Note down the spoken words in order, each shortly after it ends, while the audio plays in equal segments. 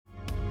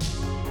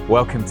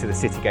Welcome to the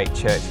Citygate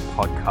Church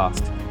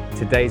podcast.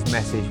 Today's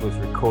message was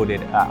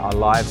recorded at our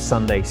live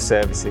Sunday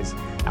services,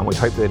 and we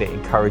hope that it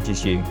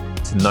encourages you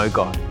to know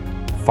God,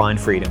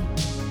 find freedom,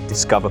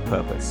 discover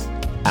purpose,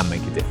 and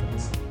make a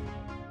difference.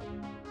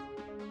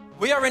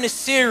 We are in a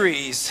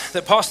series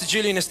that Pastor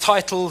Julian has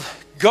titled,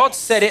 God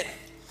Said It,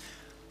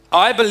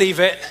 I Believe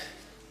It,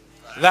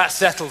 That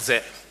Settles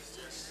It.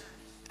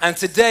 And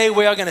today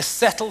we are going to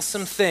settle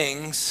some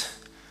things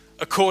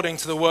according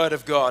to the Word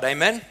of God.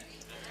 Amen?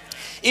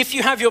 If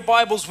you have your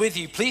Bibles with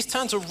you, please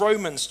turn to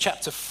Romans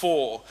chapter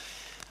 4.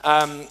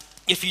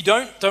 If you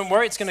don't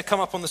worry, it's going to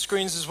come up on the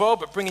screens as well,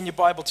 but bringing your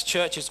Bible to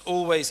church is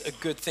always a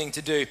good thing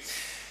to do.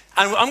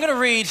 And I'm going to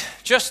read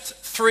just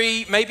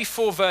 3, maybe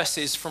 4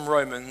 verses from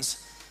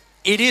Romans.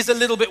 It is a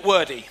little bit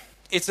wordy.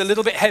 It's a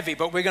little bit heavy,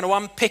 but we're going to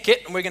unpick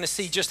it and we're going to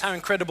see just how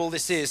incredible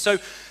this is. So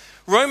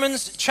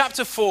Romans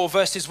chapter 4,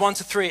 verses 1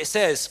 to 3, it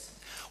says,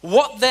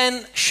 "What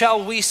then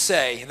shall we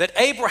say that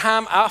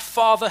Abraham our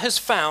father has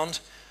found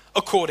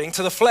according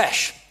to the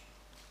flesh?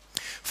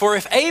 For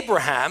if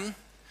Abraham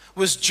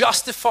was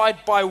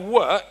justified by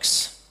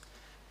works,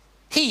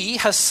 he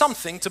has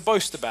something to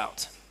boast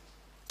about,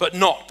 but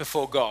not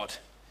before God.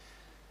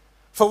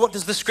 For what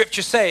does the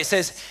scripture say? It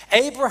says,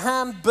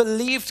 Abraham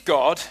believed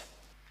God,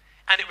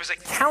 and it was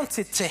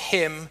accounted to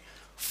him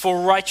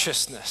for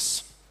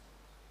righteousness.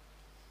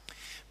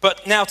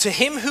 But now to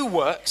him who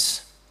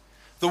works,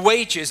 the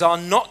wages are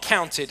not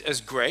counted as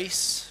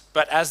grace,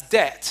 but as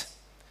debt."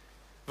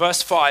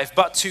 Verse 5,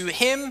 "But to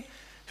him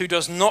who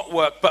does not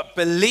work, but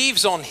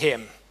believes on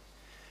him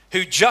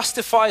who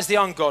justifies the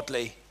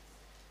ungodly,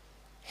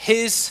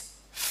 his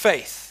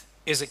faith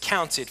is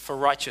accounted for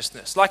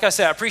righteousness." Like I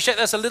said, I appreciate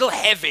that's a little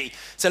heavy,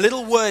 it's a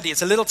little wordy,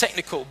 it's a little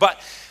technical,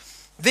 but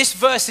this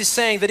verse is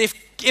saying that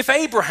if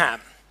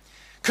Abraham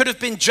could have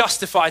been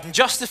justified, and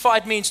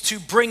justified means to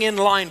bring in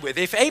line with,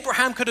 if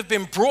Abraham could have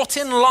been brought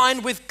in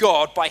line with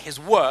God by his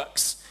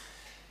works,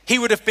 he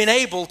would have been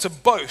able to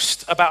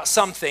boast about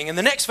something. And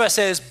the next verse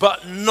says,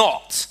 but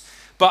not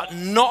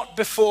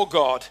before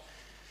God.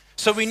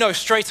 So we know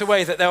straight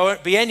away that there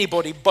won't be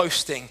anybody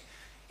boasting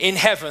in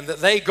heaven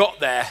that they got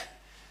there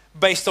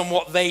based on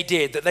what they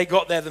did, that they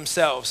got there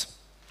themselves.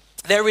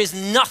 There is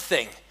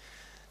nothing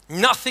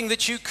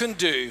that you can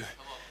do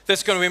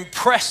that's going to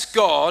impress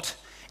God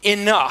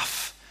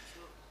enough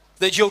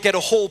that you'll get a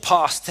hall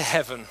pass to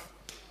heaven.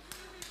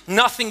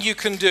 Nothing you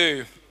can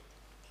do.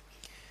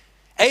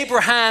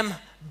 Abraham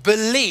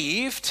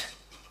believed,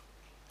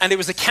 and it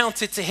was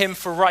accounted to him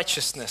for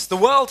righteousness. The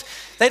world,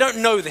 they don't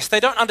know this. They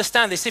don't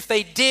understand this. If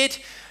they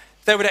did,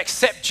 they would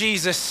accept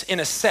Jesus in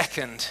a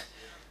second.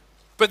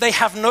 But they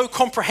have no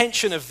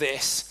comprehension of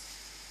this.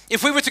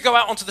 If we were to go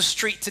out onto the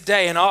street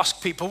today and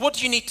ask people, what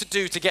do you need to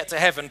do to get to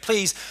heaven?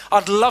 Please,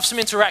 I'd love some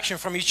interaction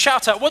from you.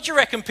 Shout out, what do you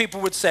reckon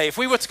people would say if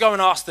we were to go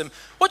and ask them,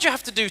 what do you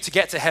have to do to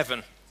get to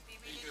heaven?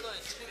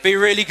 Be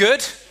really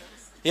good.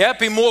 Yeah,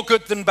 be more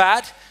good than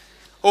bad.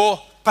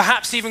 Or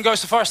perhaps even go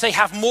so far as to say,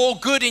 have more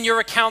good in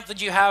your account than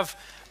you have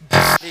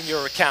bad in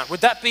your account.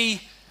 Would that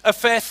be a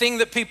fair thing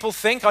that people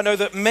think? I know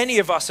that many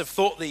of us have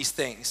thought these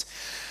things.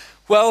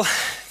 Well,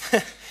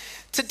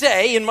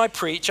 today in my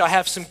preach, I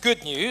have some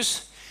good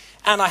news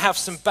and I have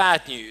some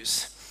bad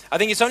news. I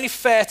think it's only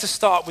fair to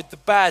start with the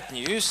bad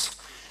news.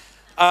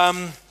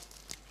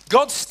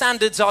 God's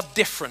standards are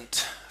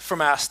different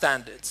from our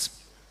standards.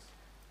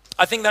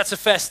 I think that's a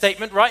fair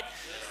statement, right?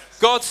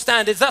 God's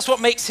standards, that's what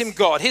makes him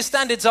God. His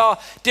standards are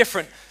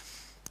different.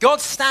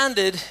 God's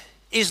standard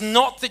is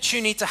not that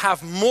you need to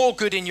have more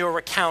good in your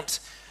account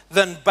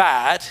than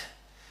bad.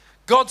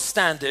 God's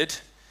standard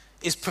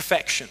is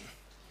perfection.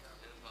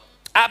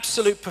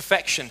 Absolute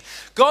perfection.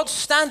 God's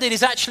standard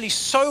is actually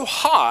so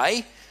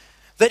high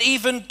that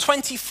even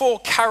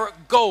 24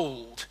 karat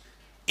gold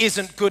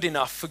isn't good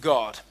enough for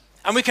God.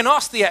 And we can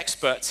ask the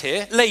experts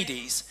here,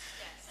 ladies,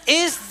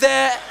 is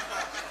there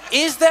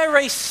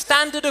a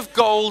standard of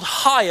gold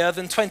higher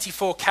than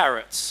 24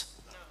 carats?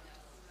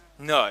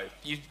 No.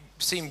 You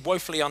seem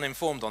woefully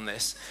uninformed on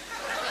this.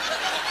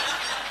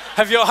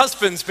 Have your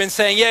husbands been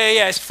saying,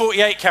 yeah, it's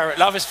 48 carat,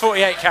 love, it's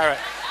 48 carat.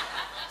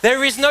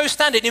 There is no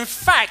standard. In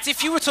fact,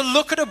 if you were to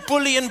look at a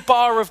bullion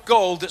bar of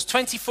gold that's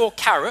 24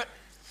 carat,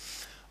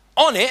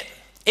 on it,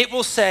 it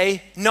will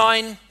say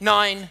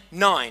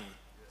 999.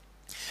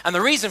 And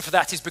the reason for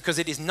that is because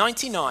it is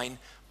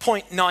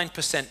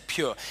 99.9%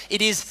 pure.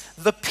 It is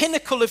the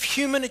pinnacle of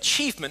human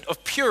achievement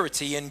of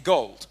purity in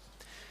gold.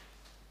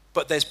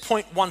 But there's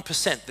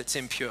 0.1% that's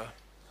impure.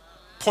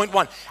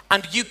 0.1.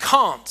 And you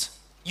can't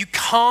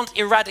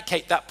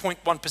eradicate that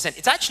 0.1%.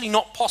 It's actually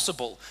not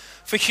possible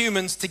for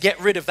humans to get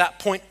rid of that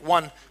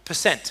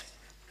 0.1%.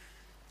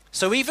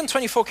 So even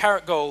 24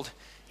 karat gold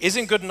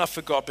isn't good enough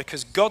for God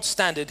because God's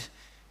standard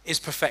is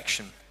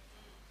perfection.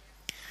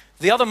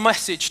 The other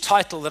message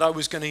title that I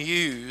was going to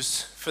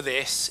use for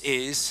this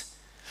is,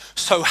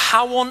 so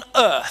how on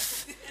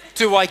earth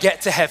do I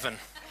get to heaven?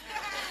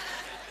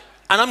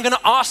 And I'm going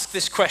to ask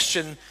this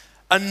question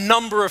a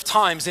number of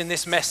times in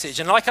this message.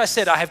 And like I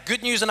said, I have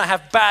good news and I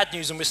have bad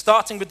news, and we're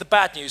starting with the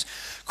bad news.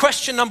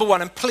 Question number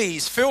one, and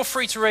please feel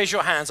free to raise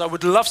your hands. I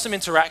would love some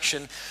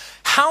interaction.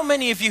 How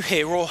many of you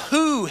here, or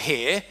who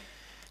here,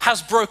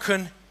 has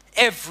broken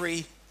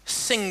every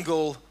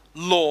single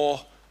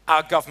law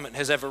our government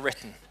has ever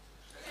written?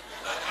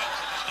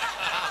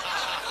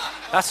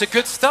 That's a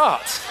good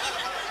start.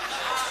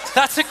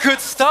 That's a good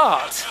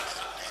start.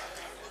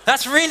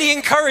 That's really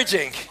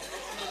encouraging.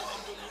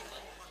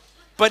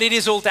 But it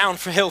is all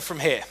downhill from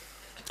here.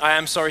 I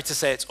am sorry to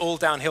say it's all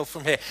downhill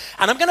from here.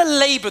 And I'm going to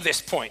labor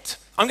this point.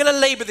 I'm going to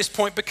labor this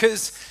point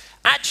because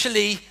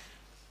actually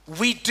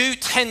we do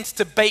tend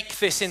to bake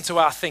this into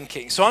our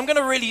thinking. So I'm going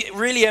to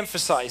really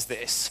emphasize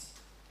this.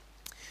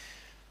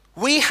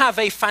 We have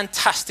a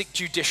fantastic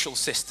judicial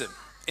system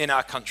in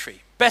our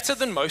country, better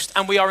than most,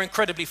 and we are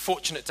incredibly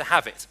fortunate to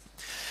have it.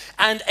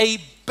 And a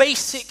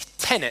basic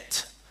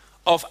tenet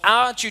of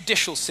our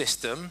judicial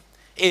system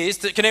is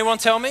that, can anyone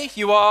tell me?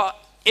 You are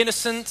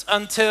innocent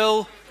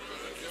until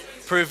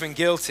proven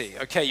guilty.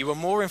 Okay, you were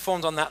more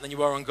informed on that than you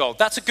were on gold.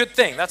 That's a good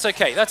thing. That's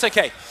okay. That's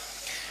okay.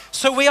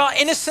 So we are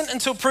innocent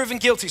until proven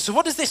guilty. So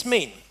what does this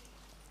mean?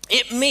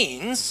 It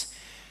means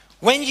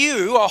when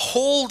you are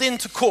hauled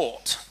into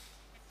court,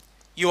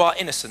 you are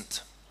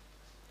innocent.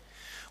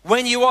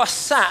 When you are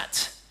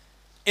sat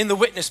in the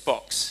witness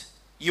box,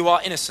 you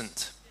are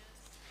innocent.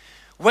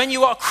 When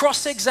you are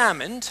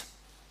cross-examined,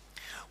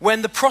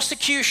 when the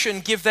prosecution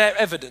give their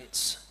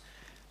evidence,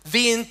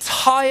 the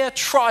entire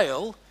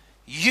trial,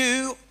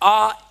 you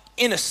are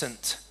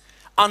innocent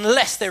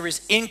unless there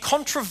is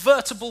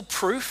incontrovertible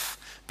proof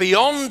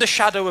beyond a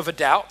shadow of a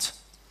doubt,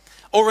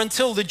 or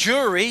until the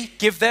jury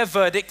give their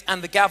verdict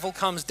and the gavel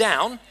comes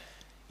down,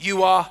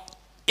 you are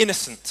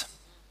innocent.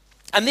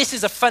 And this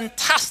is a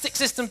fantastic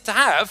system to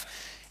have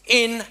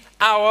in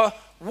our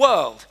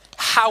world.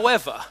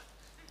 However,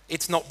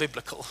 it's not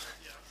biblical.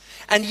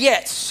 And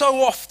yet,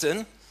 so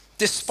often,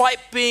 despite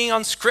being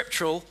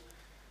unscriptural,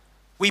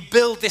 we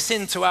build this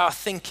into our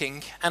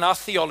thinking and our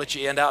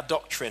theology and our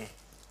doctrine.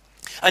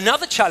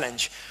 Another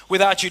challenge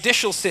with our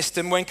judicial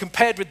system when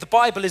compared with the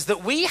Bible is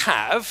that we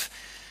have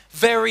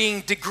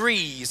varying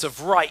degrees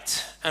of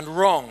right and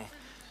wrong.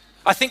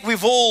 I think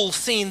we've all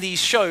seen these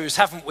shows,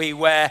 haven't we,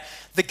 where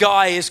the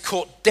guy is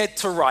caught dead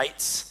to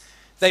rights,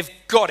 they've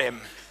got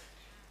him,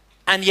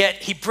 and yet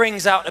he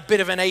brings out a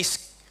bit of an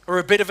ace or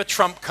a bit of a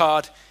trump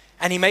card,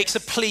 and he makes a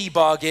plea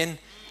bargain,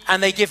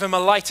 and they give him a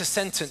lighter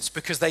sentence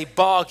because they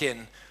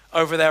bargain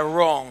over their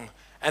wrong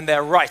and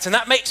their right. And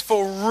that makes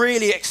for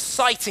really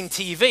exciting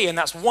TV, and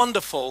that's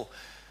wonderful,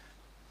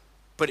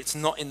 but it's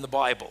not in the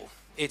Bible.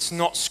 It's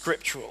not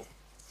scriptural.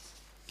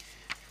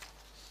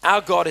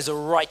 Our God is a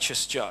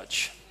righteous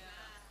judge.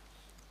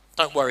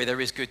 Don't worry,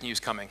 there is good news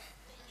coming.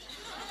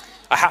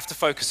 I have to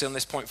focus on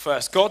this point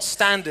first. God's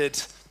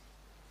standard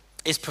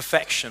is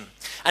perfection.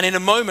 And in a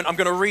moment, I'm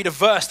going to read a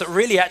verse that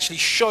really actually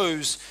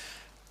shows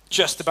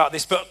just about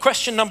this. But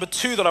question number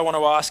 2 that I want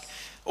to ask,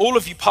 all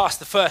of you passed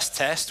the first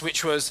test,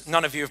 which was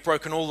none of you have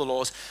broken all the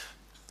laws.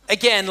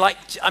 Again,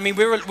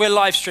 we're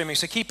live streaming,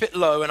 so keep it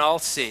low and I'll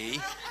see.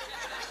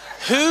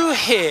 Who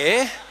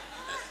here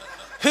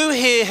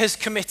has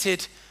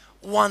committed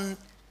one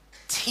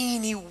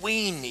teeny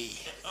weeny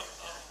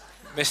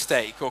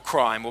mistake or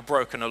crime or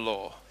broken a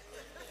law?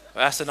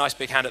 Well, that's a nice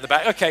big hand at the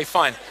back. Okay,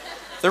 fine.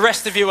 The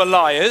rest of you are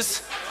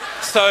liars,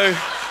 so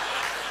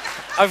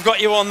I've got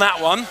you on that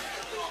one.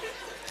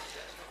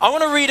 I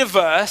want to read a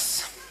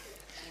verse,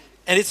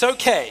 and it's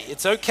okay.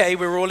 It's okay,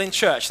 we're all in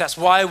church. That's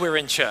why we're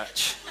in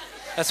church.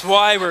 That's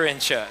why we're in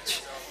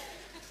church.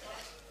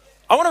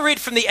 I want to read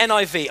from the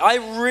NIV.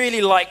 I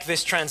really like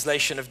this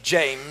translation of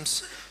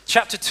James,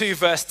 chapter 2,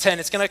 verse 10.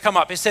 It's going to come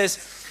up. It says,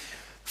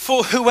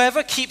 "For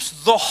whoever keeps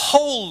the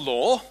whole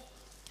law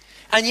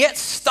and yet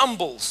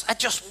stumbles at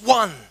just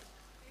one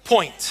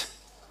point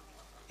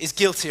is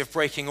guilty of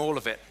breaking all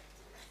of it."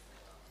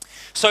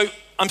 So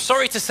I'm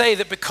sorry to say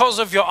that because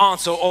of your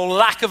answer or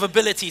lack of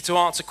ability to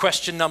answer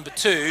question number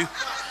 2,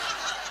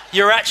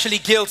 you're actually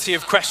guilty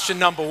of question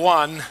number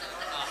 1,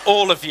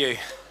 all of you.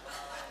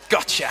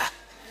 Gotcha.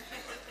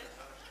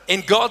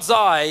 In God's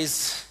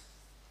eyes,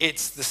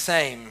 it's the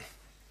same.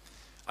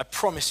 I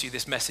promise you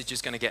this message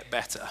is going to get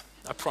better.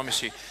 I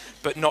promise you,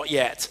 but not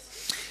yet.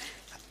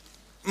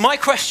 My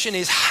question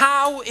is,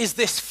 how is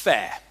this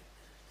fair?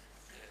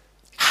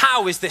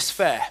 How is this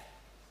fair?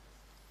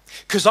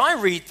 Because I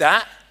read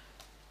that,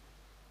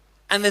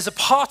 and there's a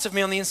part of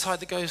me on the inside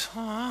that goes,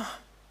 oh,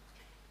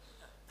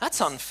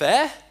 that's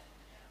unfair,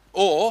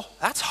 or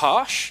that's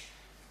harsh,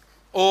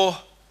 or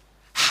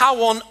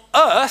how on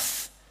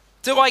earth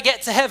do I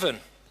get to heaven?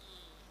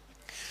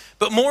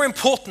 But more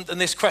important than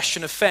this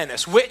question of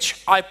fairness,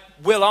 which I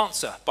will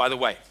answer, by the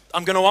way.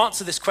 I'm going to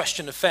answer this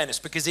question of fairness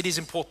because it is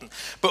important.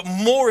 But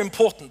more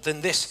important than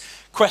this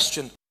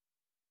question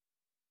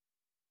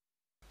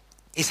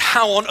is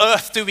how on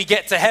earth do we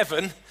get to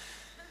heaven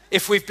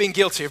if we've been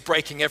guilty of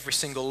breaking every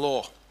single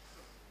law?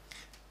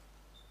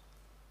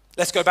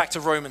 Let's go back to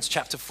Romans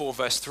chapter 4,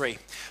 verse 3.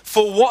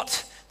 "For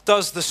what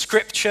does the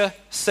scripture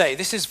say?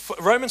 This is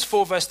Romans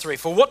 4 verse 3.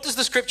 For what does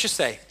the scripture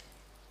say?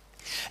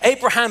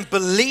 Abraham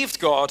believed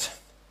God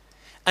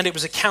and it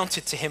was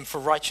accounted to him for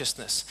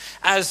righteousness.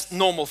 As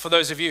normal, for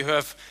those of you who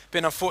have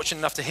been unfortunate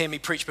enough to hear me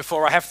preach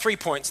before, I have 3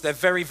 points. They're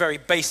very, very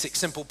basic,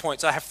 simple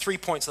points. I have 3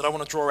 points that I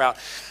want to draw out.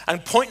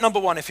 And point number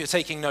 1, if you're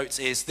taking notes,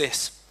 is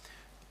this.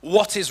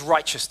 What is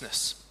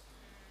righteousness?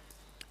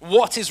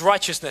 What is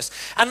righteousness?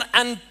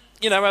 And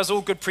you know, as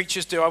all good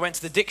preachers do, I went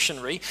to the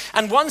dictionary.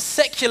 And one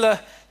secular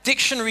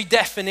dictionary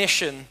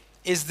definition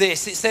is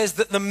this. It says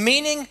that the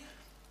meaning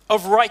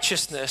of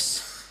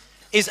righteousness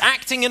is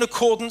acting in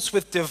accordance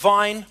with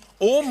divine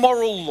or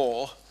moral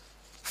law,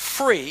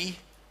 free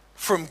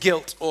from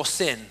guilt or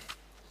sin.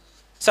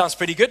 Sounds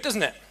pretty good,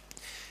 doesn't it?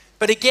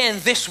 But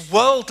again, this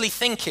worldly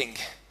thinking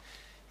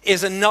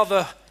is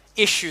another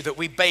issue that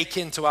we bake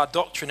into our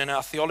doctrine and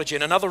our theology,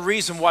 and another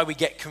reason why we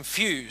get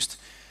confused.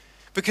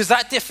 Because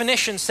that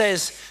definition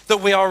says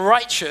that we are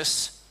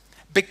righteous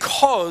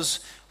because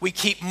we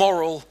keep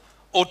moral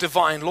or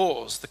divine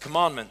laws, the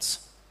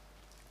commandments.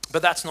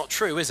 But that's not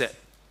true, is it?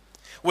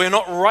 We're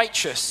not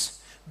righteous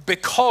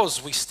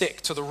because we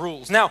stick to the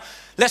rules. Now,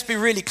 let's be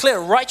really clear.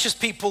 Righteous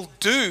people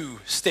do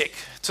stick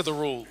to the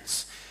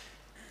rules.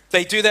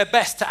 They do their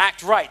best to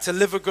act right, to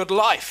live a good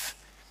life.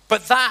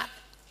 But that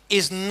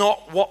is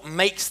not what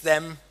makes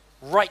them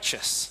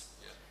righteous.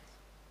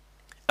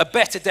 A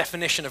better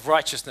definition of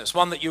righteousness,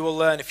 one that you will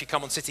learn if you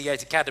come on City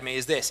Gate Academy,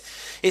 is this.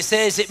 It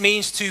says it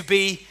means to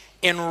be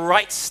in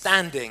right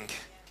standing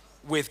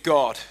with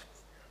God.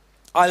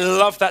 I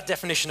love that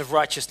definition of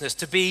righteousness,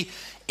 to be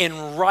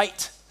in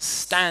right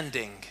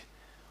standing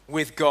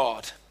with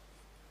God.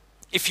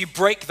 If you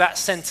break that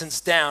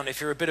sentence down,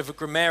 if you're a bit of a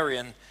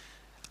grammarian,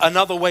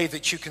 another way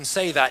that you can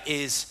say that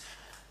is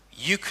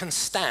you can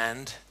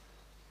stand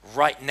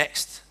right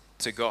next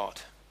to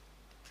God.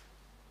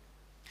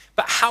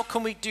 But how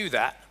can we do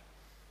that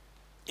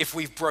if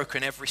we've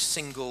broken every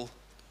single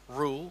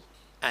rule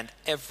and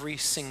every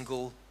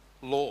single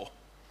law?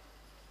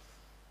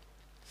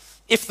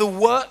 If the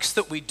works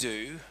that we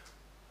do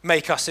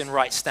make us in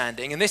right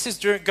standing, and this is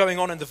going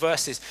on in the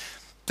verses,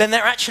 then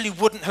there actually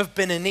wouldn't have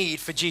been a need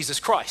for Jesus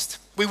Christ.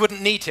 We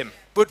wouldn't need him,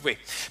 would we?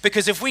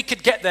 Because if we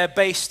could get there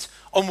based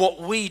on what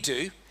we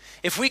do,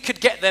 if we could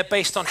get there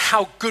based on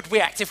how good we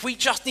act, if we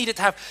just needed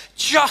to have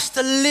just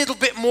a little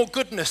bit more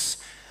goodness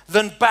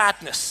than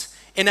badness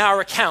in our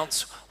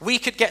accounts, we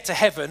could get to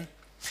heaven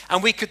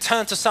and we could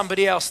turn to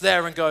somebody else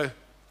there and go,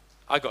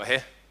 I got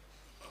here.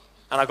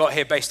 And I got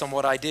here based on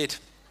what I did.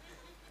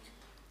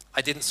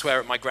 I didn't swear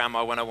at my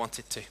grandma when I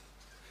wanted to.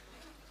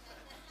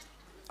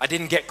 I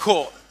didn't get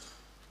caught.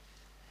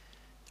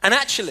 And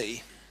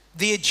actually,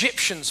 the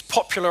Egyptians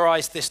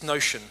popularized this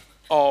notion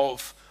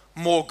of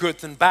more good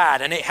than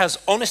bad, and it has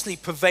honestly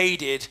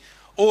pervaded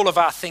all of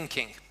our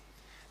thinking.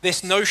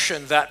 This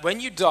notion that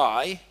when you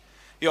die,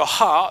 your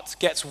heart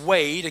gets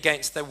weighed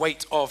against the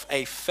weight of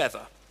a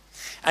feather.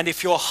 And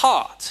if your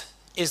heart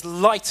is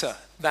lighter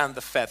than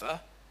the feather,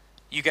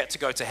 you get to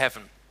go to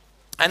heaven.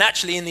 And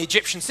actually in the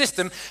Egyptian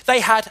system, they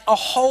had a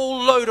whole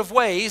load of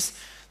ways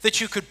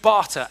that you could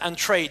barter and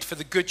trade for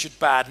the good you'd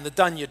bad and the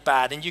done you'd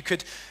bad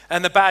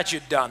and the bad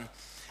you'd done.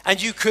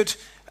 And you could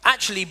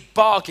actually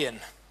bargain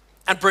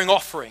and bring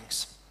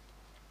offerings.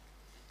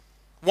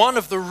 One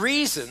of the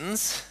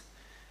reasons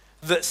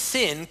that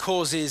sin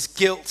causes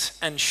guilt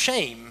and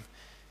shame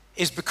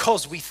is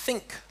because we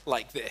think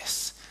like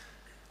this.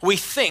 We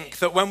think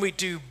that when we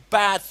do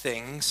bad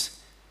things,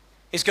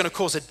 it's going to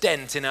cause a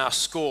dent in our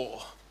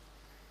score.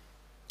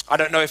 I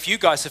don't know if you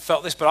guys have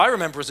felt this, but I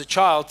remember as a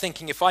child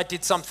thinking if I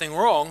did something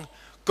wrong,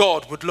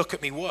 God would look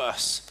at me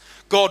worse.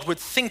 God would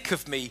think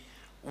of me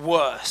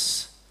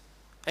worse.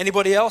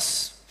 Anybody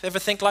else ever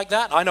think like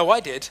that? I know I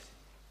did.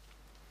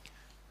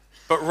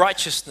 But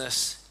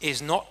righteousness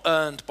is not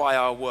earned by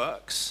our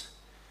works,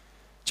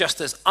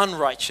 just as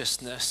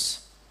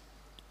righteousness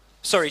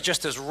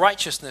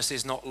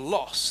is not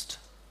lost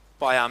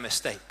by our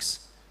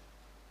mistakes.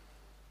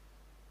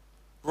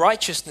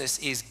 Righteousness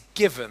is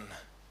given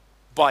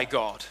by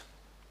God.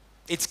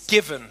 It's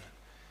given.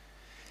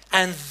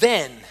 And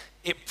then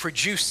it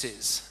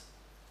produces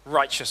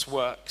righteous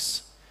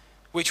works,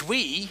 which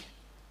we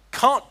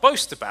can't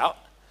boast about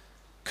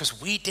because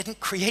we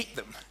didn't create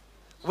them.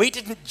 We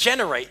didn't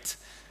generate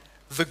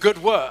the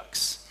good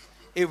works.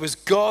 It was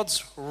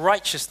God's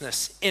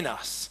righteousness in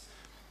us.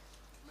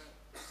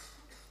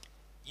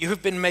 You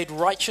have been made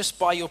righteous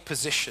by your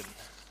position,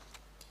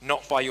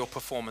 not by your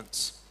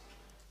performance.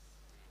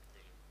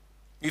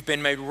 You've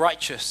been made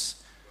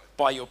righteous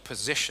by your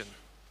position,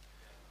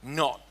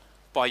 not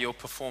by your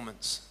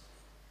performance.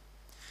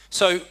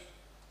 So,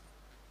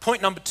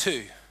 point number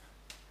 2,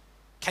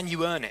 can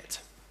you earn it?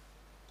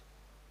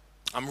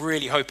 I'm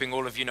really hoping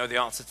all of you know the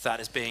answer to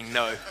that as being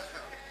no.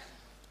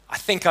 I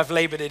think I've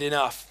labored it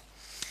enough.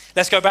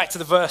 Let's go back to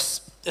the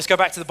verse. Let's go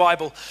back to the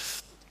Bible.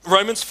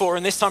 Romans 4,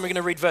 and this time we're going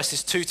to read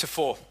verses 2 to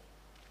 4.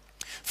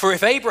 For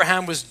if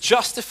Abraham was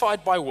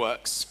justified by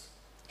works,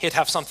 he'd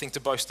have something to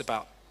boast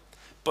about,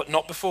 but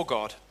not before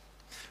God.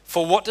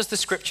 For what does the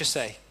scripture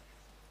say?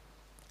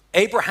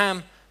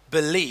 Abraham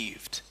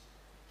believed,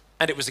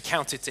 and it was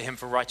accounted to him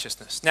for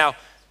righteousness. Now,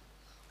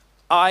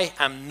 I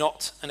am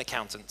not an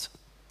accountant,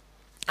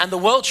 and the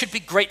world should be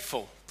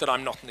grateful that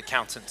I'm not an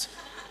accountant,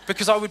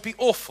 because I would be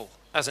awful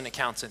as an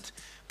accountant.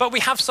 But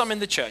we have some in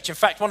the church. In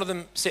fact, one of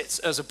them sits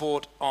as a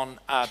board on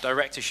our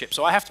directorship,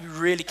 so I have to be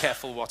really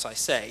careful what I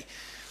say.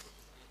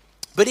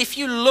 But if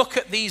you look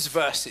at these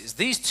verses,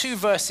 these two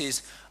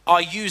verses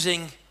are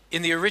using,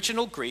 in the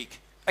original Greek,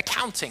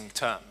 accounting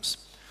terms.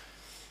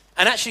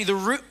 And actually the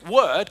root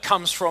word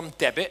comes from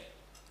debit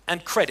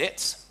and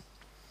credit.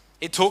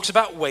 It talks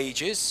about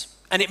wages,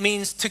 and it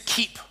means to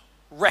keep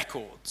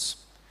records.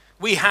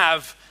 We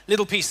have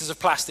little pieces of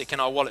plastic in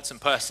our wallets and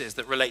purses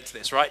that relate to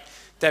this, right?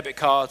 Debit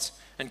cards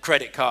and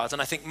credit cards.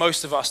 And I think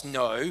most of us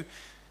know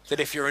that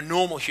if you're a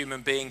normal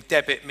human being,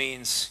 debit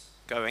means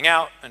going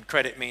out and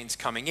credit means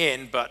coming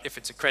in, but if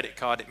it's a credit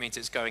card, it means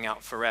it's going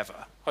out forever.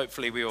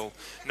 Hopefully we all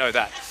know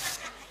that.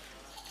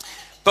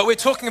 But we're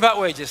talking about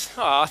wages.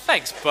 Ah,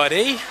 thanks,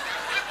 buddy.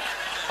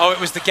 Oh, it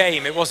was the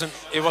game. It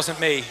wasn't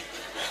me.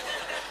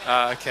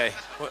 Okay.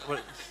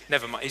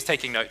 Never mind. He's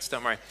taking notes.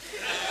 Don't worry.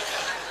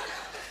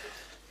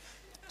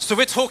 So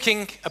we're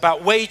talking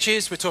about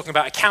wages. We're talking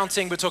about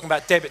accounting. We're talking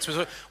about debits.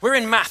 We're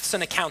in maths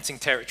and accounting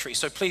territory.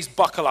 So please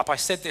buckle up. I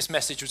said this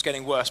message was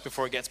getting worse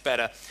before it gets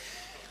better.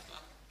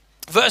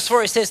 Verse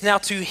 4, it says, "Now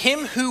to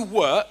him who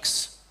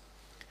works,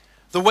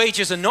 the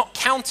wages are not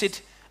counted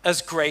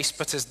as grace,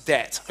 but as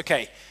debt."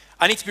 Okay,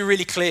 I need to be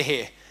really clear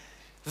here.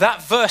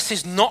 That verse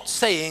is not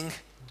saying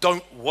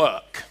don't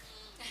work,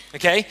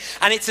 okay?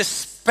 And it's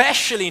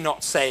especially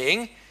not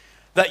saying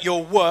that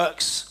your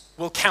works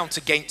will count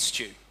against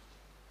you.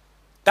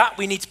 That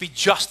we need to be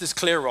just as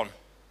clear on.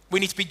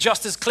 We need to be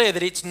just as clear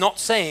that it's not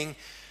saying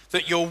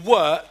that your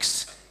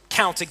works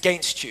count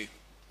against you.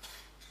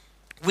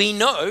 We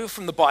know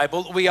from the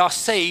Bible that we are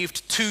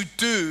saved to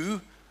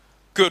do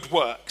good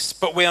works,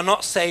 but we are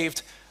not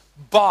saved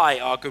by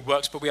our good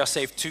works, but we are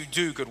saved to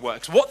do good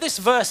works. What this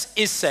verse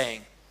is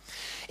saying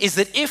is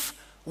that if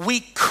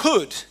we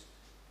could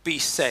be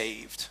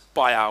saved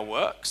by our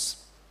works,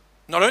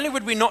 not only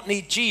would we not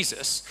need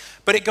Jesus,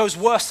 but it goes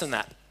worse than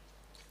that.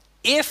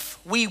 If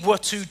we were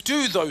to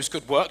do those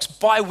good works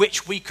by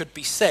which we could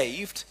be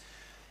saved,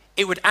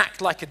 it would act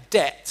like a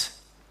debt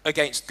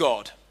against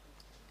God.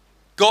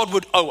 God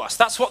would owe us.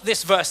 That's what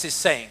this verse is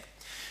saying.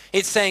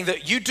 It's saying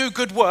that you do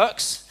good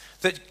works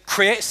that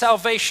create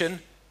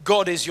salvation,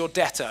 God is your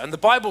debtor. And the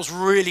Bible's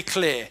really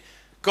clear.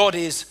 God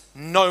is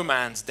no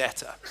man's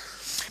debtor.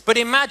 But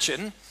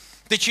imagine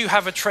that you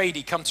have a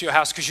tradie come to your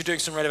house because you're doing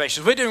some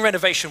renovations. We're doing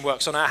renovation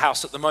works on our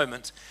house at the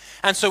moment.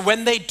 And so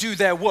when they do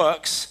their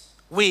works,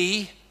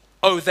 we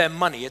owe them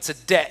money. It's a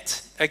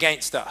debt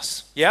against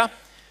us. Yeah?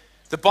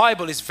 The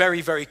Bible is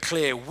very, very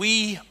clear.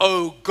 We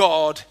owe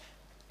God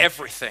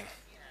everything.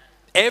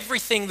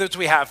 Everything that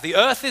we have. The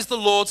earth is the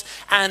Lord's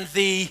and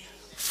the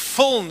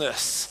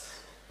fullness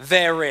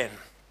therein.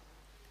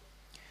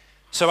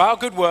 So our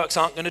good works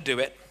aren't going to do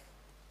it.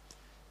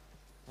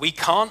 We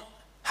can't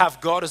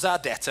have God as our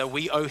debtor.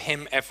 We owe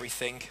him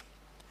everything.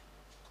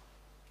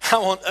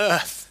 How on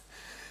earth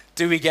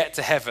do we get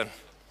to heaven?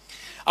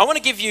 I want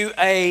to give you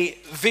a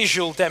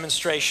visual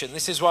demonstration.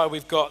 This is why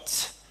we've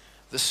got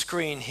the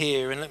screen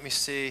here. And let me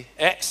see.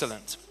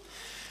 Excellent.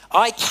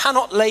 I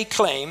cannot lay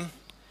claim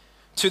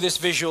to this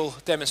visual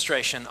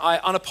demonstration. I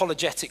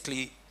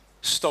unapologetically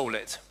stole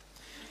it.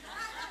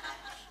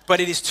 But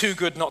it is too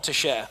good not to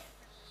share.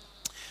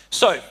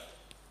 So,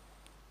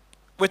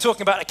 we're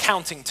talking about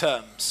accounting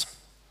terms.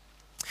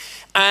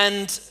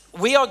 And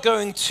we are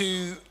going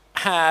to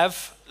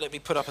have, let me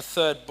put up a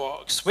third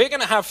box. We're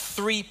going to have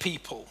 3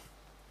 people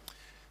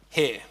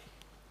here.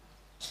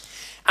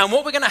 And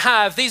what we're going to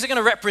have, these are going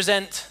to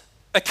represent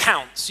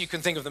accounts. You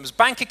can think of them as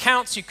bank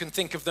accounts. You can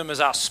think of them as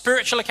our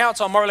spiritual accounts,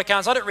 our moral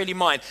accounts. I don't really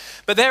mind.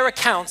 But they're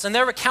accounts, and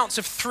they're accounts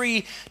of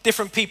 3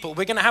 different people.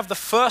 We're going to have the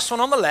first one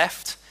on the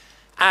left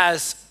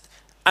as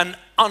an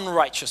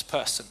unrighteous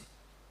person.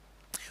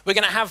 We're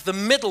going to have the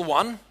middle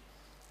one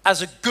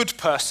as a good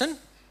person.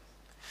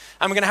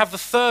 And we're going to have the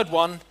third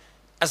one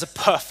as a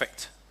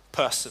perfect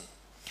person.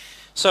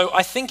 So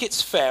I think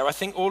it's fair. I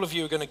think all of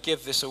you are going to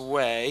give this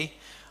away.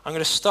 I'm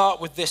going to start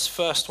with this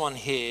first one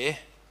here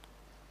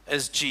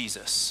as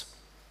Jesus.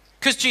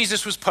 Because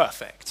Jesus was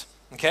perfect,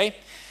 okay?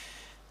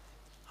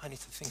 I need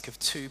to think of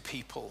 2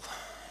 people.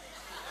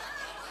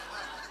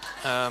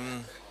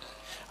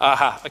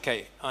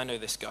 Okay, I know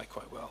this guy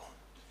quite well.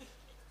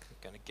 I'm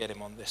going to get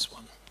him on this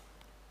one.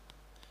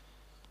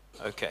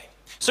 Okay,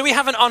 so we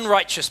have an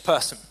unrighteous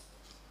person.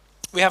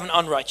 We have an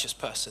unrighteous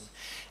person.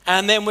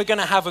 And then we're going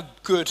to have a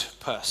good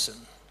person.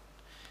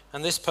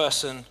 And this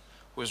person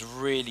was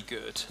really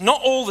good. Not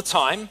all the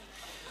time,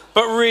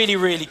 but really,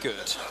 really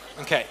good.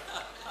 Okay.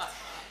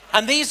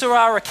 And these are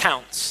our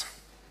accounts.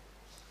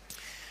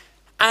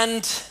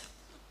 And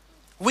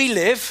we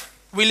live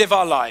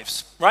our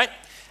lives, right?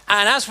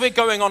 And as we're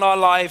going on our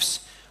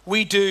lives,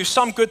 we do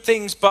some good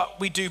things, but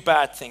we do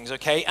bad things,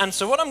 okay? And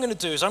so what I'm going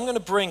to do is I'm going to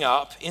bring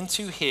up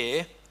into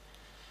here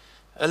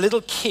a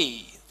little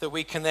key that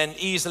we can then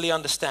easily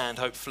understand,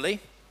 hopefully.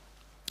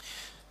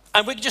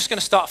 And we're just going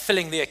to start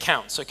filling the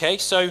accounts, okay?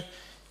 So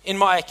in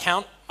my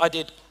account, I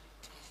did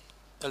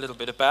a little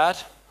bit of bad.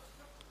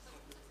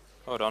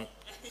 Hold on.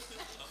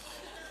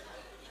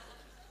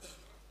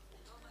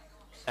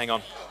 Hang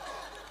on.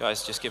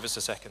 Guys, just give us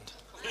a second.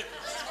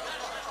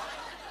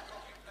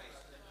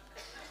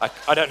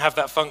 I don't have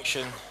that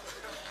function.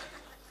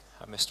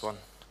 I missed one.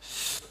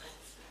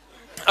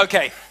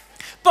 Okay.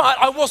 But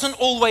I wasn't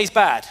always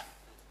bad.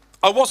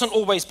 I wasn't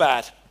always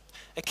bad.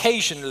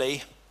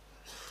 Occasionally,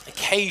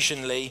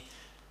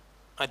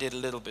 I did a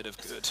little bit of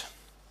good.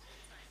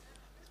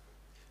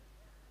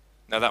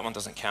 No, that one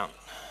doesn't count.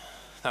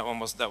 That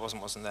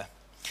wasn't there.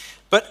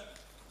 But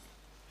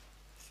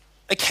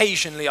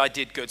occasionally I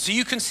did good. So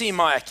you can see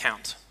my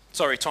account.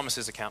 Sorry,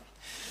 Thomas's account.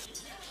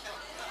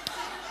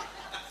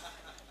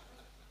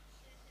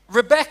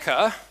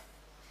 Rebecca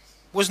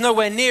was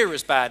nowhere near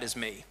as bad as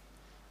me.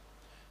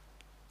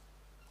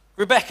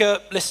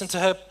 Rebecca listened to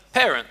her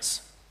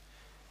parents.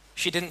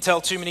 She didn't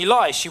tell too many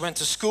lies. She went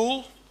to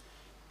school.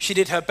 She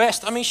did her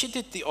best. I mean, she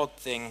did the odd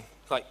thing,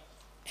 like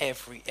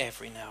every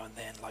now and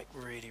then, like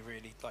really,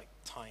 like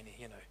tiny,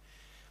 you know.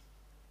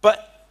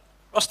 But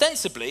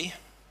ostensibly,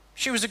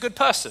 she was a good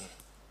person.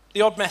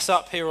 The odd mess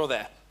up here or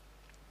there.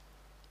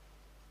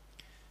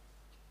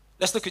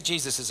 Let's look at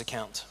Jesus'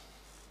 account.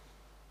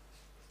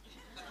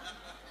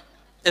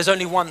 There's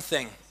only one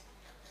thing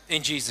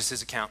in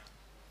Jesus' account.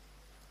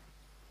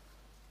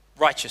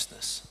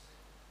 Righteousness.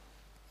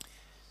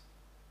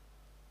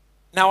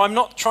 Now, I'm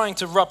not trying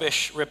to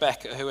rubbish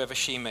Rebecca, whoever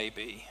she may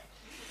be.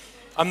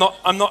 I'm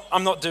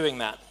not doing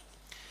that.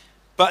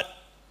 But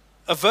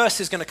a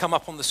verse is going to come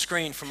up on the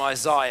screen from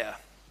Isaiah.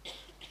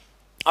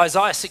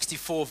 Isaiah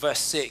 64 verse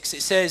 6.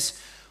 It says,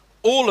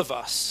 all of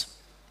us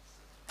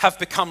have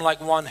become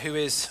like one who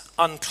is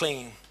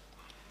unclean,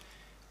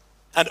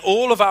 and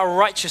all of our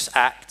righteous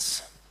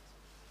acts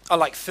are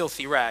like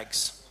filthy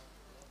rags.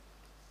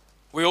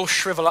 We all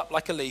shrivel up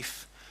like a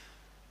leaf,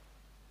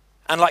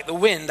 and like the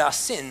wind, our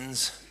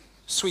sins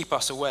sweep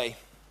us away.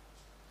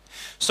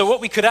 So what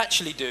we could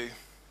actually do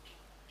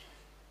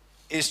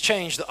is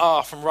change the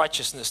R from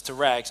righteousness to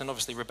rags, and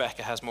obviously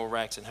Rebecca has more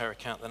rags in her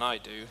account than I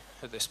do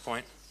at this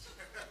point.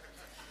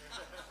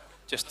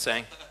 Just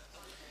saying.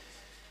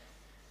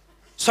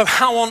 So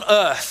how on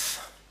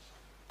earth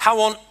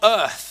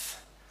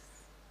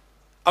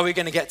are we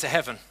going to get to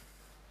heaven?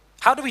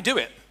 How do we do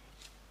it?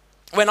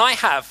 When I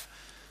have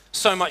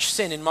so much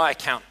sin in my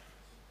account,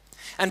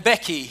 and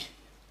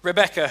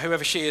Rebecca,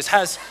 whoever she is,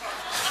 has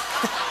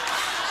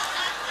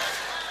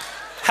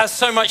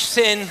so much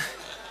sin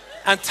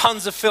and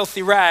tons of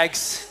filthy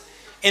rags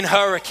in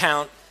her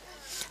account,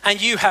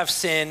 and you have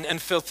sin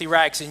and filthy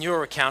rags in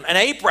your account, and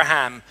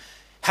Abraham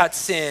had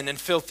sin and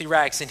filthy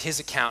rags in his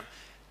account.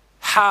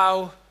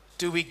 How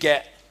do we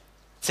get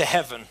to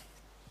heaven?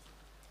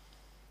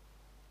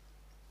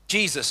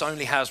 Jesus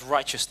only has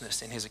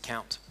righteousness in his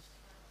account.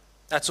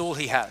 That's all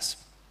he has.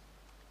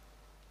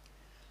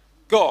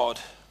 God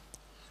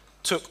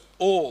took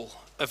all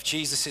of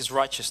Jesus'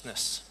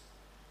 righteousness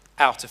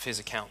out of his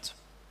account.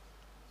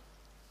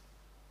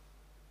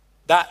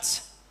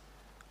 That's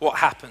what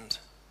happened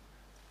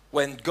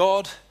when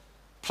God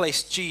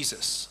placed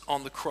Jesus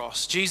on the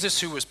cross.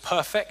 Jesus, who was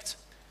perfect,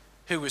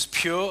 who was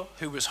pure,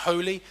 who was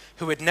holy,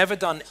 who had never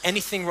done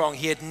anything wrong.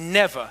 He had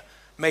never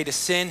made a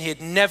sin. He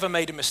had never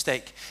made a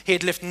mistake. He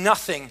had lived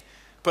nothing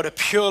but a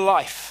pure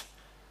life.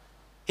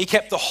 He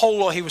kept the whole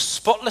law. He was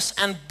spotless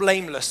and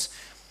blameless.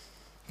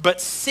 But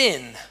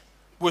sin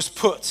was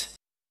put.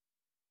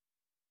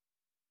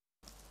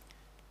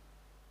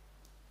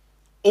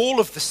 All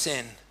of the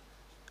sin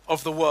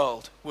of the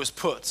world was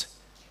put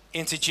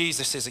into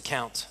Jesus'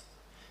 account.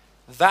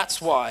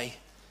 That's why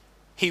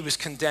he was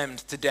condemned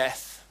to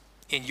death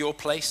in your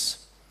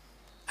place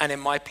and in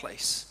my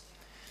place.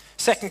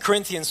 2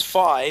 Corinthians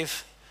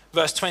 5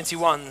 verse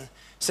 21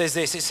 says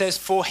this. It says,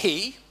 for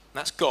he,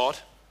 that's God,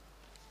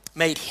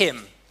 made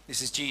him,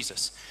 this is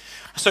Jesus.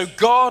 So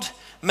God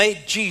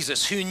made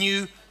Jesus, who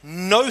knew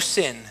no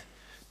sin,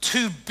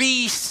 to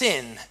be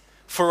sin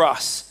for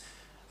us,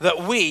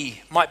 that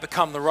we might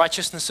become the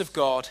righteousness of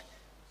God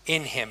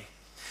in him.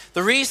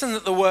 The reason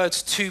that the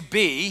words to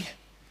be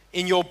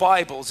in your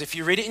Bibles, if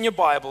you read it in your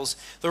Bibles,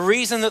 the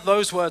reason that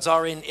those words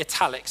are in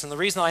italics, and the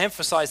reason I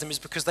emphasize them is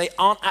because they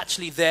aren't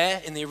actually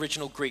there in the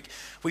original Greek.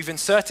 We've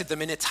inserted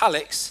them in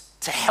italics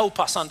to help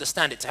us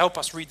understand it, to help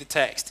us read the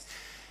text.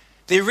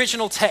 The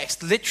original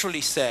text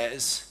literally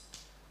says,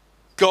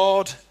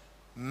 God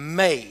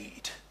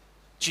made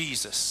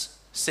Jesus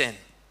sin.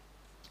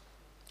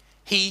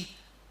 He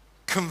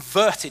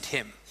converted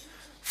him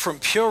from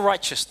pure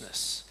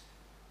righteousness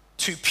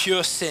to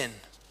pure sin.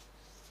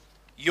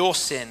 Your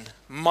sin,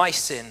 my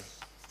sin.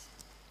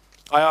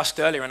 I asked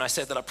earlier and I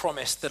said that I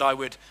promised that I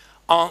would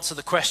answer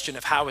the question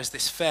of how is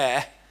this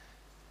fair?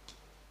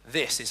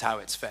 This is how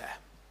it's fair.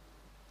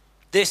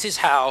 This is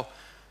how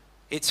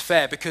it's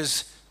fair,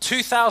 because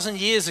 2,000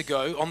 years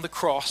ago on the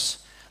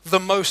cross, the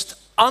most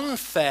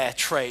unfair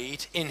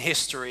trade in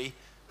history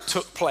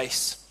took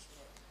place.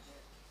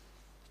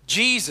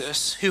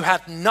 Jesus, who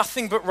had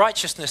nothing but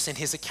righteousness in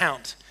his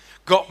account,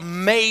 got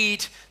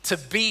made to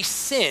be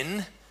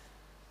sin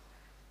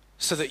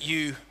so that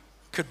you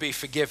could be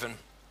forgiven.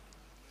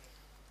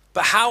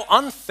 But how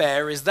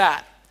unfair is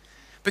that?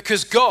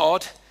 Because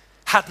God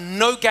had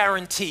no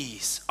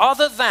guarantees.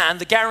 Other than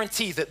the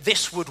guarantee that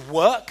this would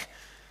work,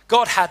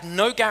 God had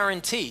no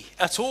guarantee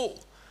at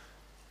all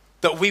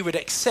that we would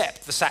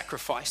accept the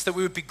sacrifice, that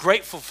we would be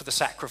grateful for the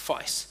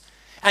sacrifice.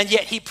 And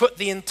yet he put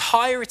the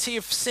entirety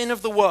of sin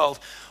of the world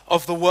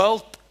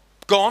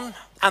gone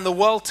and the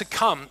world to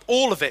come,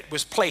 all of it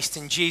was placed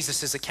in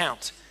Jesus'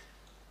 account.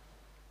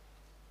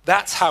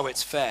 That's how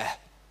it's fair.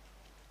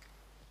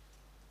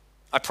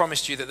 I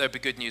promised you that there'd be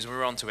good news, and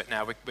we're on to it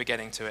now. We're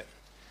getting to it.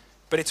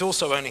 But it's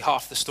also only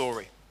half the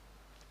story.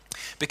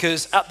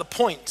 Because at the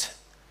point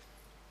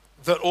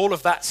that all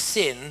of that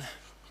sin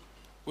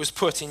was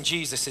put in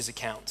Jesus'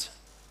 account,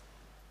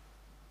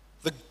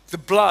 the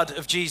blood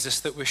of Jesus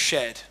that was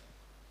shed,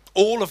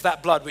 all of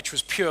that blood which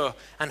was pure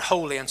and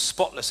holy and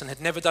spotless and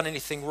had never done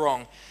anything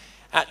wrong,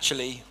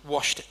 actually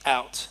washed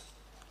out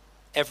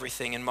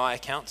everything in my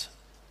account,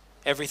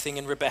 everything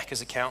in Rebecca's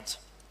account,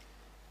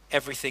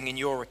 everything in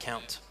your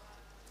account.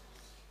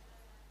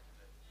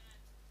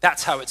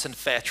 That's how it's a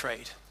fair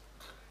trade.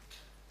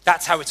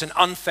 That's how it's an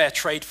unfair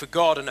trade for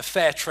God and a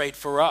fair trade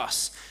for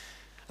us.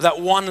 That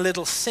one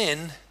little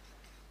sin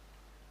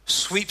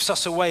sweeps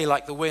us away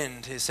like the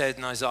wind, it said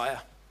in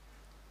Isaiah.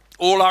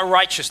 All our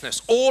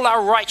righteousness, all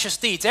our righteous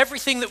deeds,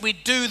 everything that we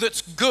do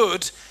that's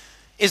good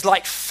is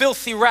like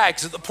filthy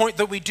rags at the point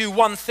that we do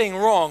one thing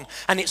wrong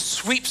and it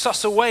sweeps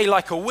us away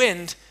like a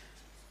wind.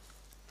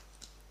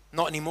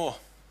 Not anymore.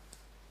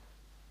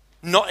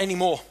 Not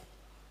anymore.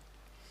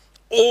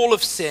 All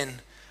of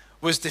sin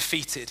was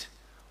defeated.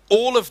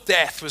 All of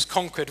death was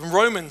conquered. And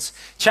Romans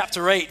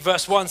chapter 8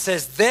 verse 1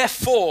 says,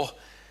 therefore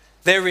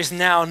there is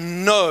now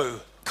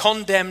no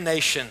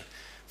condemnation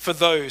for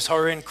those who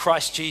are in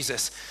Christ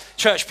Jesus.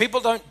 Church, people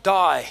don't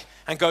die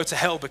and go to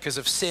hell because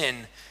of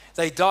sin.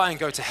 They die and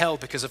go to hell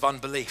because of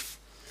unbelief.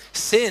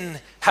 Sin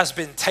has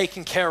been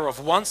taken care of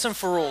once and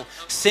for all.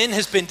 Sin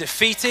has been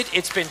defeated.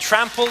 It's been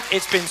trampled.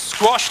 It's been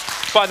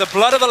squashed by the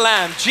blood of the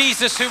Lamb,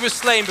 Jesus who was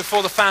slain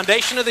before the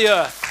foundation of the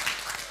earth.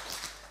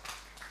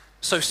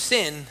 So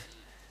sin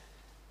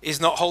is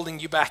not holding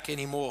you back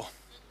anymore.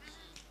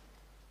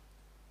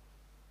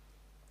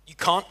 You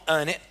can't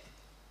earn it.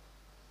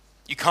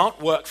 You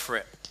can't work for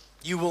it.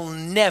 You will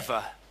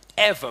never,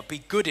 ever be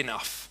good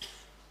enough.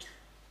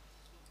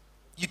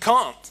 You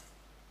can't.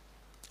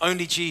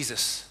 Only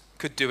Jesus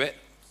could do it,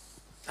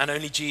 and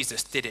only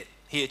Jesus did it.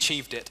 He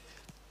achieved it.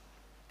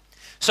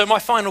 So my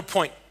final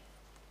point,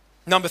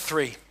 number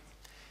 3,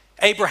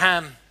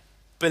 Abraham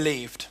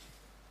believed.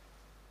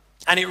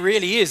 And it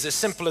really is as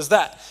simple as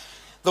that.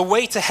 The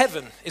way to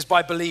heaven is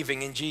by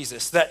believing in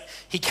Jesus, that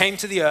he came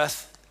to the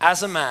earth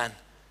as a man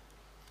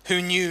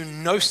who knew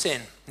no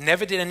sin,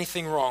 never did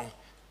anything wrong,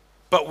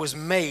 but was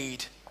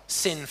made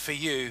sin for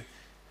you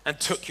and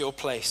took your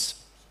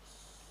place.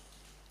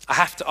 I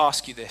have to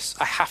ask you this.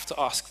 I have to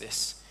ask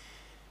this.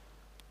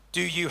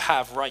 Do you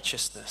have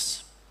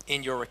righteousness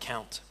in your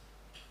account?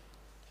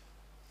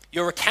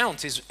 Your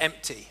account is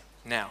empty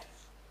now.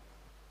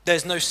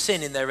 There's no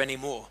sin in there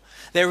anymore.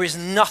 There is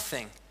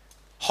nothing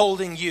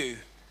holding you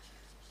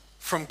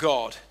from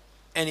God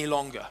any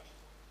longer.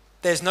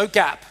 There's no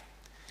gap.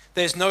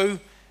 There's no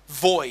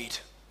void.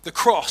 The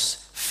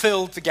cross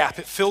filled the gap.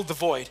 It filled the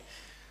void.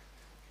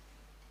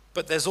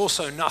 But there's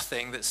also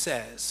nothing that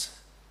says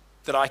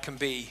that I can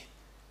be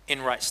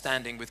in right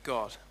standing with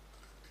God.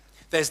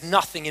 There's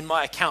nothing in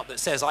my account that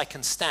says I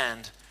can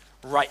stand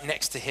right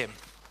next to him.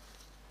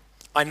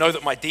 I know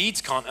that my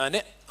deeds can't earn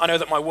it. I know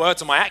that my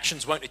words and my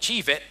actions won't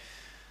achieve it.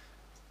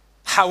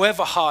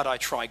 However hard I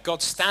try,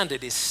 God's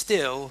standard is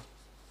still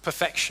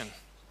perfection.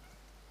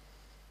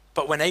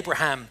 But when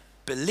Abraham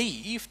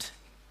believed,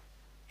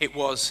 it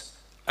was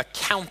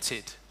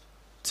accounted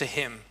to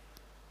him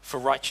for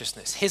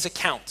righteousness. His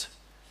account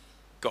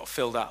got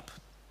filled up.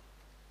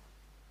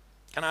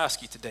 Can I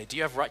ask you today, do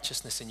you have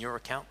righteousness in your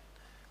account?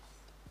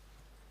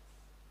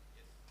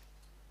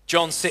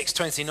 John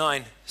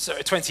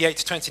 6:28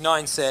 to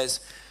 29 says,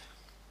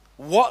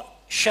 what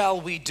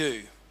shall we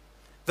do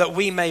that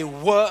we may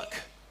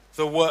work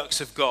the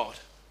works of God?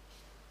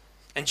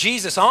 And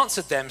Jesus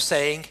answered them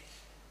saying,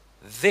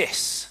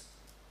 this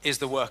is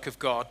the work of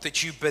God,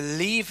 that you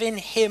believe in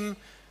him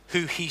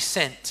who he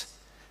sent.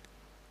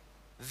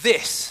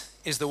 This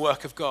is the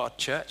work of God,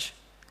 church.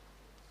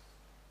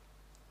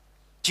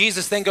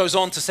 Jesus then goes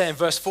on to say in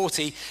verse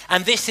 40,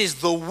 and this is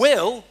the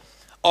will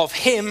of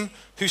him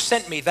who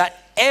sent me,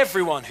 that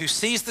everyone who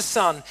sees the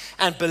Son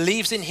and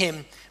believes in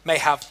him may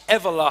have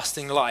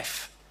everlasting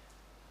life,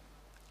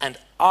 and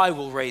I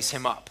will raise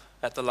him up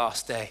at the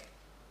last day.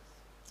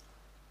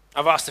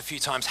 I've asked a few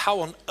times, how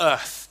on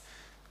earth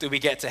do we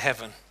get to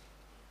heaven?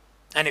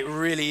 And it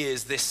really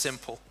is this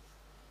simple.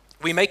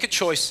 We make a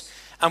choice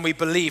and we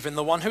believe in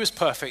the one who is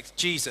perfect,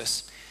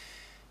 Jesus.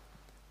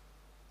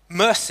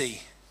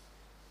 Mercy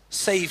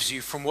saves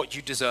you from what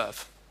you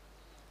deserve.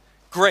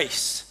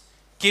 Grace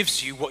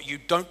gives you what you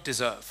don't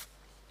deserve.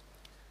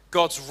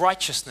 God's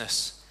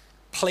righteousness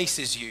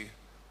places you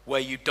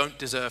where you don't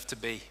deserve to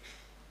be,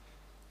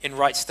 in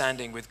right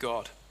standing with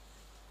God.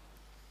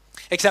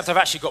 Except I've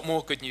actually got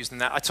more good news than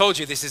that. I told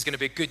you this is going to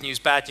be a good news,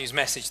 bad news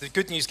message. The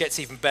good news gets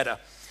even better.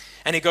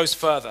 And it goes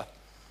further.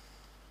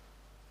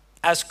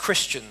 As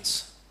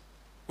Christians,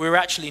 we're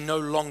actually no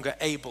longer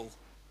able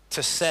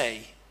to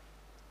say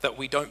that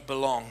we don't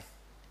belong.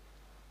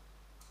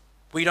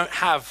 We don't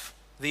have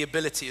the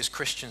ability as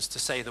Christians to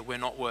say that we're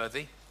not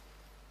worthy,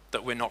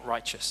 that we're not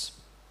righteous.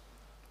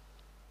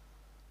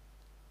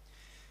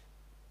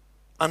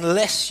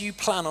 Unless you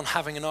plan on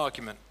having an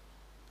argument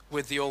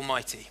with the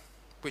Almighty,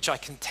 which I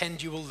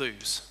contend you will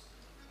lose,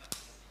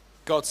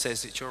 God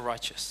says that you're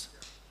righteous.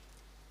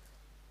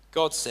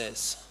 God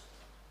says,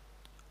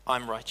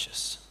 I'm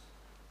righteous.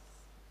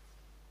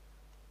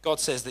 God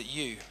says that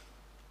you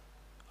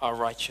are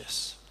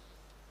righteous.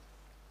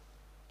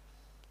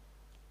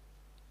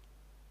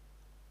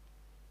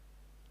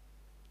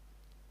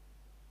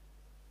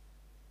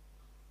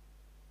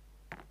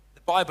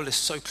 The Bible is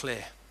so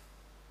clear.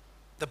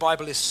 The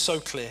Bible is so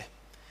clear.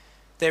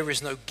 There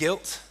is no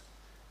guilt.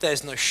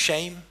 There's no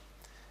shame.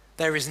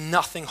 There is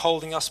nothing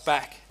holding us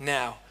back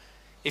now.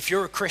 If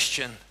you're a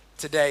Christian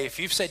today, if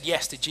you've said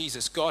yes to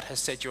Jesus, God has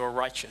said you are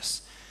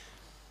righteous.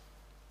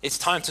 It's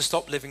time to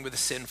stop living with a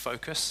sin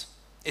focus.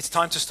 It's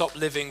time to stop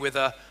living with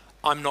a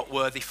I'm not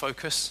worthy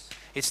focus.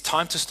 It's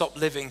time to stop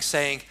living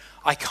saying,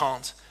 I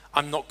can't,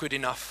 I'm not good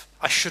enough,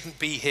 I shouldn't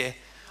be here,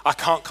 I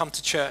can't come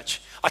to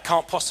church, I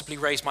can't possibly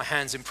raise my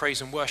hands in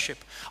praise and worship,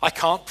 I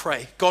can't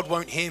pray, God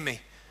won't hear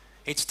me.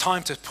 It's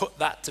time to put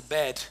that to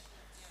bed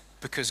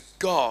because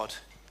God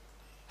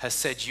has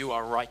said you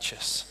are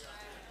righteous.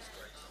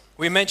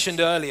 We mentioned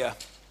earlier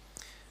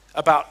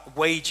about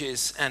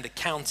wages and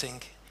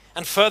accounting.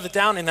 And further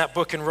down in that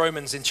book in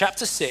Romans, in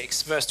chapter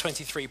 6, verse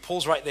 23,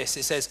 Paul's write this.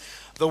 It says,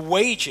 the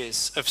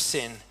wages of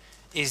sin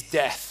is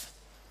death,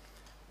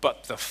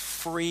 but the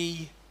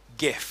free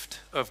gift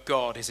of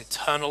God is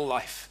eternal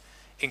life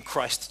in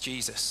Christ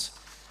Jesus.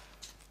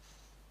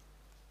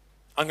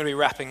 I'm going to be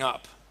wrapping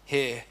up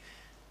here.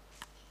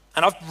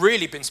 And I've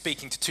really been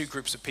speaking to two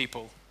groups of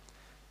people.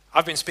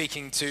 I've been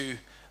speaking to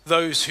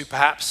those who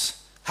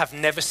perhaps have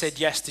never said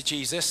yes to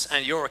Jesus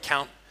and your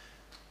account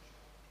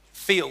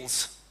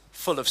feels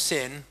full of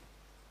sin.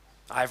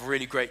 I have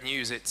really great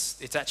news.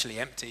 It's actually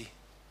empty.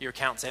 Your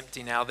account's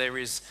empty now. There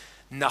is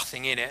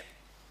nothing in it.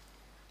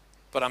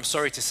 But I'm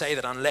sorry to say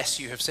that unless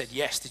you have said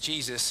yes to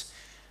Jesus,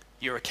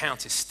 your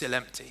account is still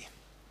empty.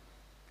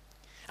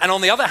 And on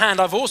the other hand,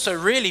 I've also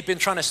really been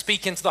trying to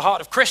speak into the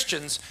heart of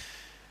Christians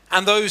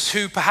and those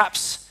who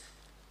perhaps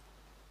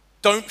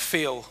don't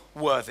feel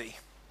worthy,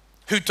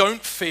 who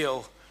don't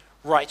feel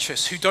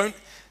righteous, who don't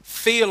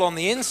feel on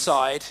the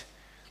inside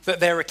that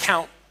their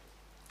account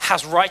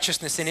has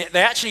righteousness in it.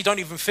 They actually don't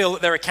even feel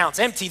that their account's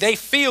empty. They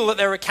feel that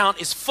their account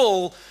is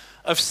full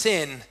of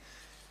sin.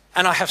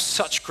 And I have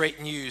such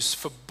great news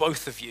for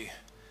both of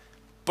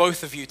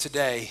you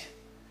today.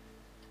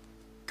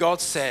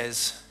 God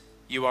says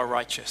you are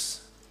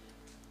righteous.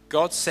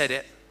 God said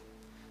it.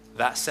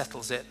 That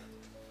settles it.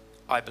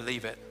 I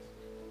believe it.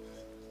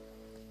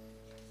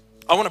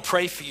 I want to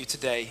pray for you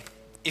today.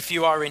 If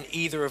you are in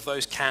either of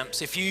those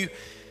camps, if you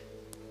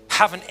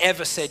haven't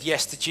ever said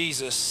yes to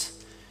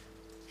Jesus,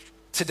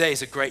 today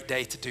is a great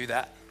day to do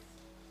that.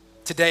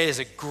 Today is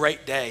a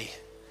great day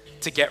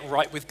to get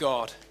right with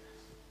God.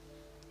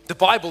 The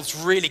Bible's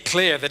really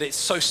clear that it's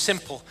so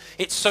simple.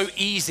 It's so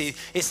easy.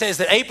 It says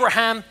that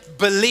Abraham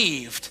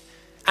believed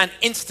and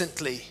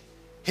instantly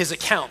his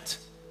account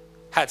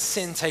had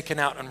sin taken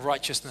out and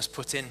righteousness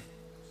put in.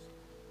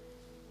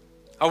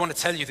 I want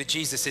to tell you that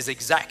Jesus is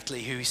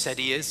exactly who he said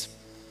he is.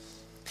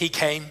 He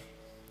came,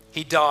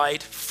 he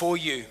died for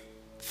you,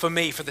 for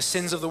me, for the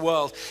sins of the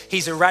world.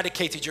 He's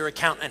eradicated your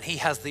account and he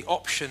has the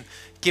option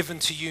given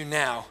to you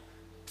now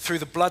through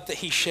the blood that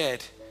he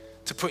shed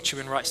to put you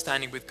in right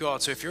standing with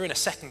God. So if you're in a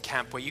second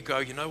camp where you go,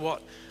 you know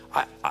what,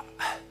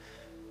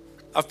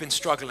 I've been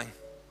struggling.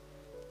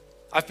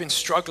 I've been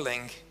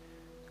struggling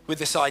with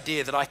this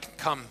idea that I can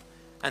come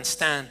and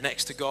stand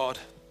next to God.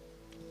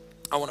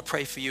 I want to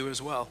pray for you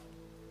as well.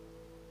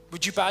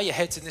 Would you bow your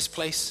heads in this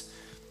place?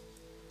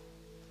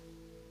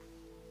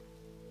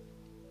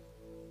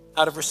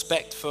 Out of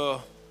respect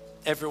for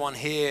everyone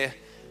here,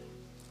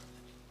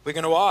 we're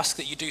going to ask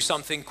that you do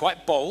something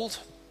quite bold,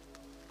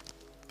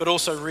 but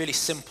also really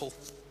simple.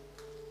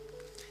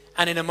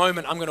 And in a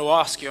moment, I'm going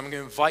to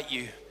invite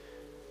you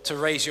to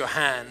raise your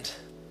hand.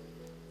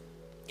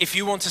 If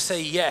you want to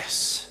say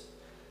yes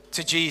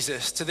to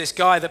Jesus, to this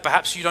guy that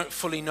perhaps you don't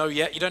fully know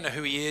yet, you don't know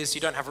who he is,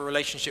 you don't have a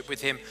relationship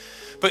with him,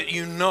 but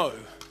you know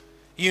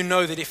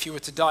that if you were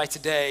to die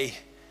today,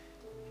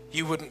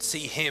 you wouldn't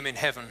see him in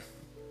heaven.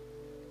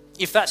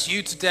 If that's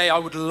you today, I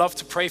would love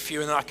to pray for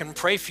you, and I can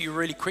pray for you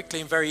really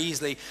quickly and very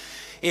easily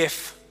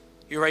if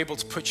you're able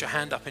to put your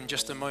hand up in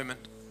just a moment.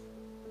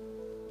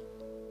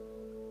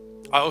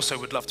 I also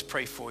would love to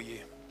pray for you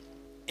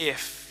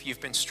if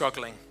you've been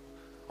struggling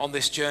on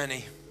this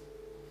journey,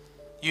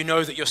 You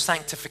know that your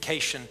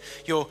sanctification,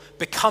 your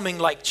becoming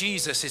like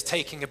Jesus is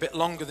taking a bit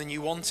longer than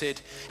you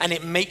wanted, and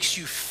it makes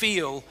you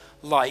feel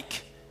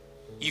like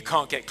you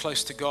can't get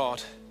close to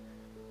God.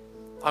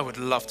 I would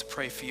love to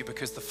pray for you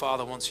because the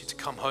Father wants you to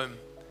come home.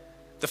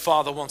 The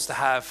Father wants to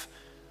have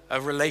a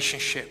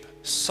relationship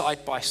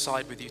side by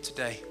side with you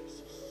today.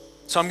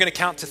 So I'm going to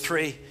count to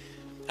 3.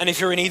 And if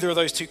you're in either of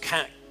those two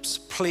camps,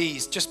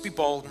 please just be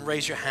bold and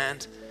raise your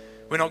hand.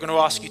 We're not going to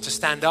ask you to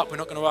stand up. We're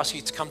not going to ask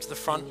you to come to the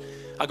front.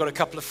 I've got a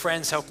couple of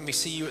friends helping me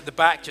see you at the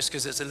back just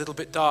because it's a little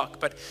bit dark.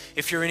 But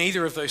if you're in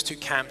either of those two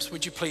camps,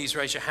 would you please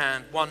raise your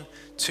hand? 1,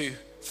 2,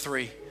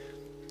 3.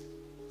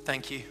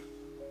 Thank you.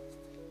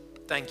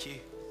 Thank you.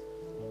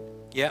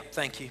 Yeah,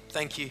 thank you.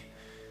 Thank you.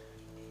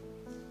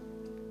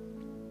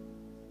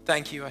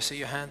 Thank you. I see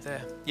your hand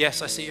there.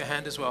 Yes, I see your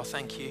hand as well.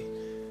 Thank you.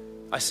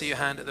 I see your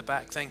hand at the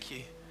back. Thank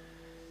you.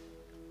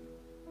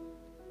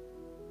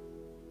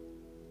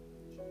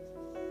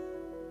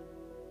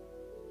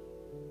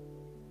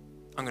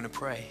 I'm going to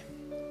pray.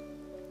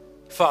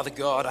 Father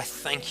God, I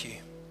thank you.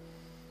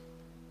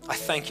 I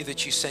thank you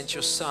that you sent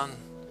your Son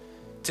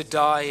to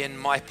die in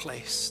my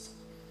place,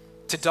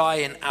 to die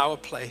in our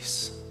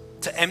place,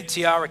 to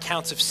empty our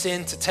account of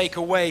sin, to take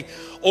away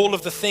all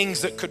of the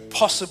things that could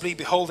possibly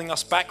be holding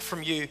us back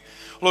from you.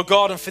 Lord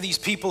God, and for these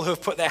people who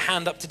have put their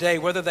hand up today,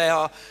 whether they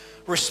are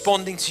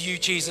responding to you,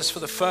 Jesus, for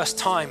the first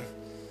time,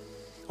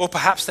 or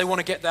perhaps they want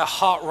to get their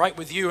heart right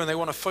with you and they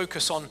want to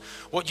focus on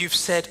what you've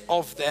said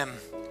of them,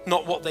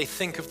 not what they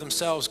think of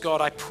themselves.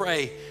 God, I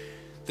pray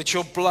that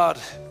your blood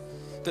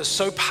that's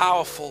so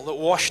powerful, that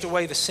washed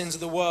away the sins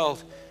of the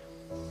world,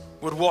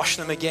 would wash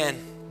them again.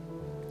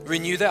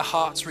 Renew their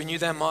hearts, renew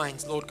their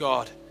minds, Lord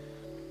God.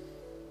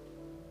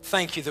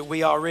 Thank you that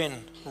we are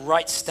in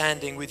right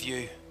standing with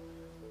you.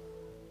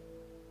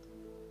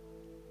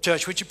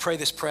 Church, would you pray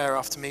this prayer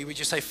after me? Would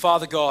you say,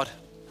 Father God,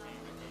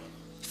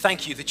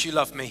 thank you that you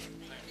love me.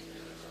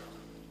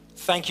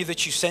 Thank you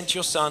that you sent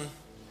your Son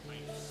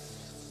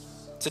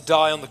to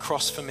die on the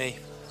cross for me.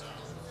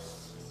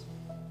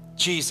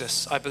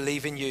 Jesus, I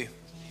believe in you.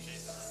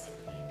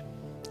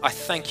 I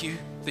thank you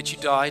that you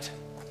died,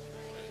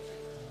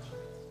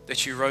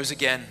 that you rose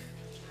again,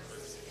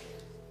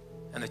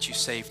 and that you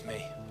saved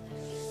me.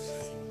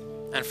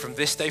 And from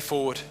this day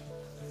forward,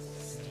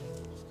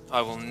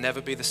 I will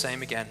never be the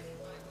same again.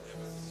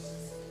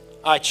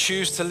 I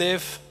choose to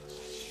live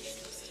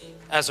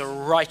as a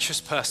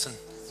righteous person,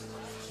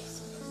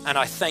 and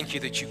I thank you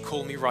that you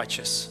call me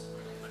righteous.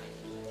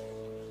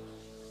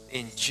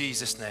 In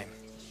Jesus' name,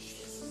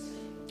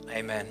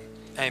 amen.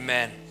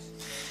 Amen.